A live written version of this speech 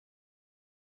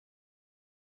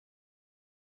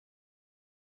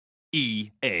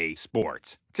EA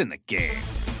Sports. It's in the game.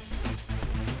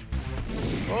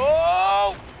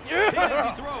 Oh! Easy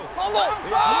Yeah! throw.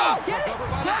 Oh! Get it.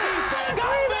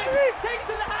 Take it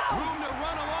to the house! Room to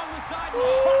run along the sideline.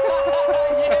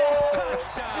 Yeah!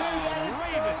 Touchdown,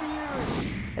 Ravens.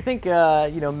 I think,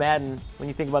 Madden, when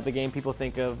you think about the game, people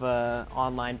think of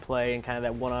online play and kind of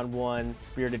that one-on-one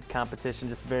spirited competition,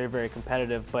 just very, very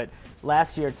competitive. But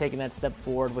last year, taking that step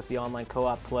forward with the online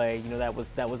co-op play, that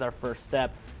was our first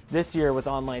step. This year with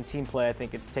online team play, I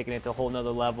think it's taken it to a whole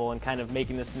nother level and kind of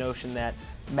making this notion that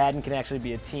Madden can actually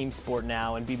be a team sport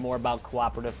now and be more about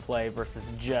cooperative play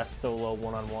versus just solo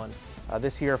one-on-one.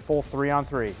 This year, full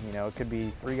 3-on-3. It could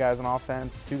be 3 guys on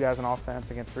offense, 2 guys on offense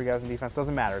against 3 guys on defense.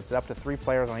 Doesn't matter. It's up to 3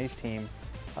 players on each team.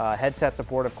 Headset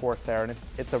support, of course, there, and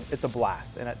it's a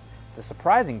blast. And the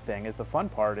surprising thing is the fun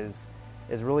part is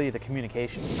really the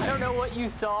communication. I don't know what you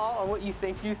saw or what you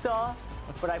think you saw,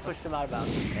 but I pushed him out of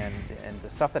bounds. And the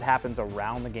stuff that happens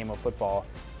around the game of football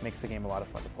makes the game a lot of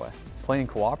fun to play. Playing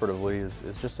cooperatively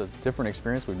is just a different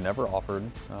experience we've never offered.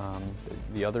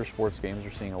 The other sports games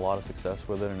are seeing a lot of success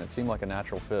with it, and it seemed like a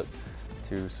natural fit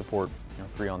to support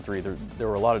 3-on-3. There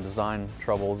were a lot of design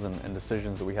troubles and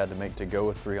decisions that we had to make to go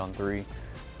with 3-on-3,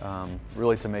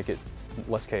 really to make it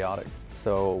less chaotic.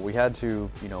 So we had to,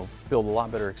 build a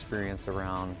lot better experience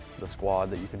around the squad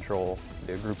that you control,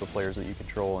 the group of players that you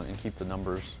control, and keep the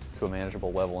numbers to a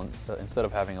manageable level instead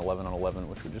of having 11-on-11,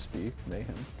 which would just be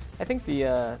mayhem. I think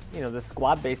the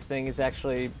squad-based thing is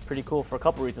actually pretty cool for a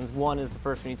couple reasons. One is the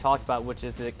first one you talked about, which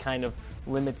is it kind of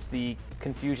limits the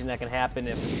confusion that can happen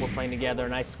if we're playing together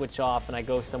and I switch off and I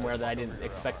go somewhere that I didn't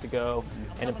expect to go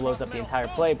and it blows up the entire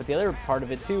play. But the other part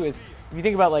of it too is if you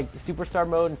think about like superstar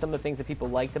mode and some of the things that people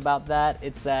liked about that,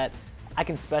 it's that I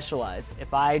can specialize.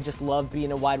 If I just love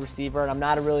being a wide receiver and I'm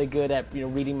not really good at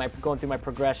going through my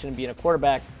progression and being a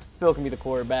quarterback, Phil can be the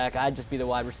quarterback, I'd just be the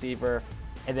wide receiver,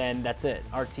 and then that's it.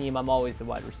 Our team, I'm always the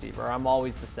wide receiver. I'm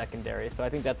always the secondary. So I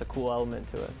think that's a cool element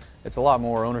to it. It's a lot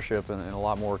more ownership and a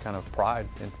lot more kind of pride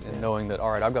in knowing that,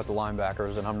 all right, I've got the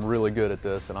linebackers and I'm really good at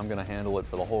this and I'm going to handle it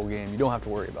for the whole game. You don't have to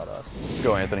worry about us.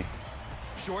 Go, Anthony.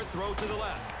 Short throw to the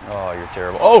left. Oh, you're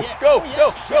terrible. Oh, go,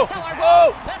 go, go.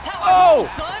 Oh, That's how I roll,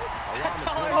 son. That's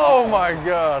how I roll. oh my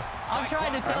God. I'm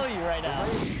trying to tell you right now.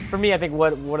 For me, I think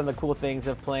one of the cool things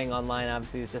of playing online,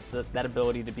 obviously, is just that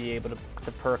ability to be able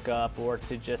to perk up or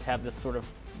to just have this sort of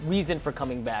reason for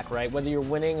coming back, right? Whether you're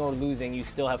winning or losing, you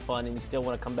still have fun and you still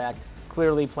want to come back.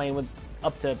 Clearly, playing with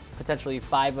up to potentially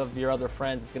 5 of your other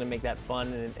friends is going to make that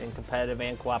fun and competitive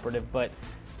and cooperative. But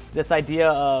this idea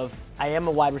of I am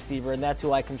a wide receiver and that's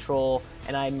who I control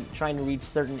and I'm trying to reach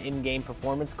certain in-game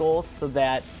performance goals so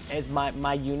that as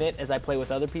my unit, as I play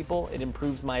with other people, it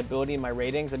improves my ability and my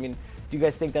ratings. I mean, do you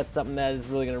guys think that's something that is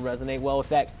really going to resonate well with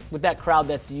that crowd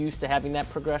that's used to having that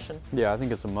progression? Yeah, I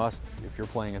think it's a must. If you're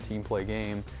playing a team play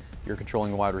game, you're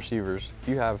controlling wide receivers. If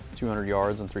you have 200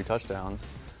 yards and 3 touchdowns,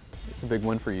 it's a big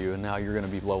win for you, and now you're going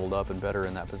to be leveled up and better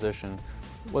in that position.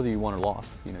 Whether you won or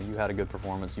lost, you had a good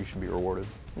performance, you should be rewarded.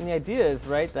 And the idea is,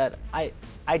 right, that I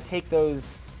take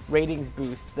those ratings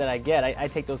boosts that I get, I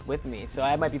take those with me. So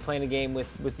I might be playing a game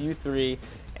with you 3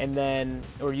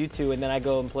 or you 2, and then I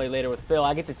go and play later with Phil.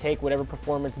 I get to take whatever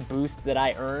performance boost that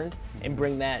I earned and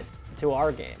bring that to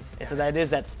our game. And so that is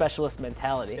that specialist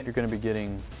mentality. You're going to be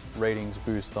getting ratings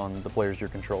boost on the players you're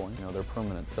controlling. They're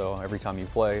permanent. So every time you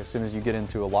play, as soon as you get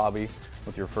into a lobby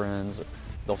with your friends,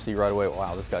 they'll see right away,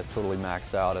 wow, this guy's totally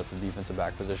maxed out at the defensive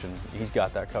back position. He's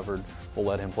got that covered. We'll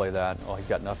let him play that. Oh, he's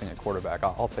got nothing at quarterback.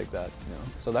 I'll take that.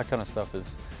 So that kind of stuff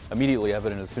is immediately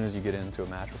evident as soon as you get into a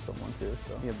match with someone too.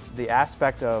 So. The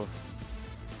aspect of,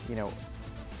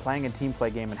 playing a team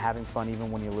play game and having fun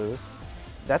even when you lose,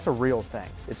 that's a real thing.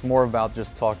 It's more about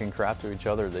just talking crap to each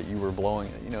other that you were blowing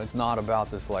it. It's not about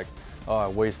this like, oh, I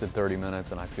wasted 30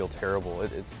 minutes and I feel terrible.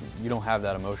 You don't have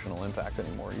that emotional impact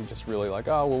anymore. You just really like,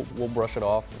 oh, we'll brush it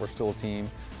off. We're still a team.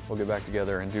 We'll get back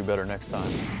together and do better next time.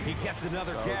 He gets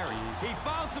another carry. He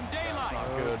found some daylight. Not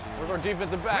good. Where's our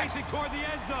defensive back? Racing toward the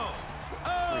end zone.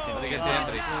 I think it's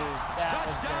Anthony.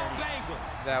 Touchdown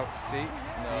Bengals. See?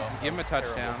 No. You give him a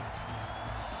touchdown.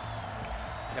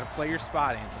 You gotta play your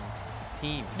spot, Anthony.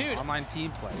 Team. Dude. Online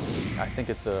team play. I think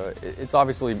it's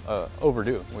obviously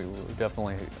overdue. We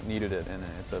definitely needed it, and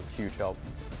it's a huge help,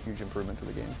 a huge improvement to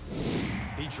the game.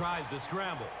 He tries to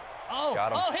scramble. Oh,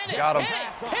 Got him. oh, hit it, Got him.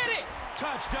 hit it.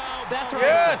 Touchdown. That's right.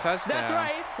 Yes. That's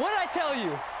right. What did I tell you?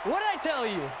 What did I tell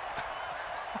you?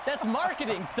 That's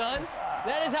marketing, son.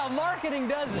 That is how marketing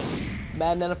does it.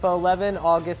 Madden NFL 11,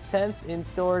 August 10th, in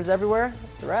stores everywhere.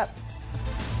 It's a wrap.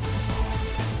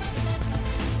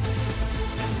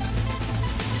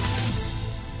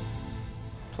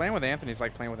 Playing with Anthony is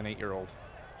like playing with an 8-year-old.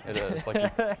 It is.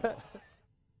 Like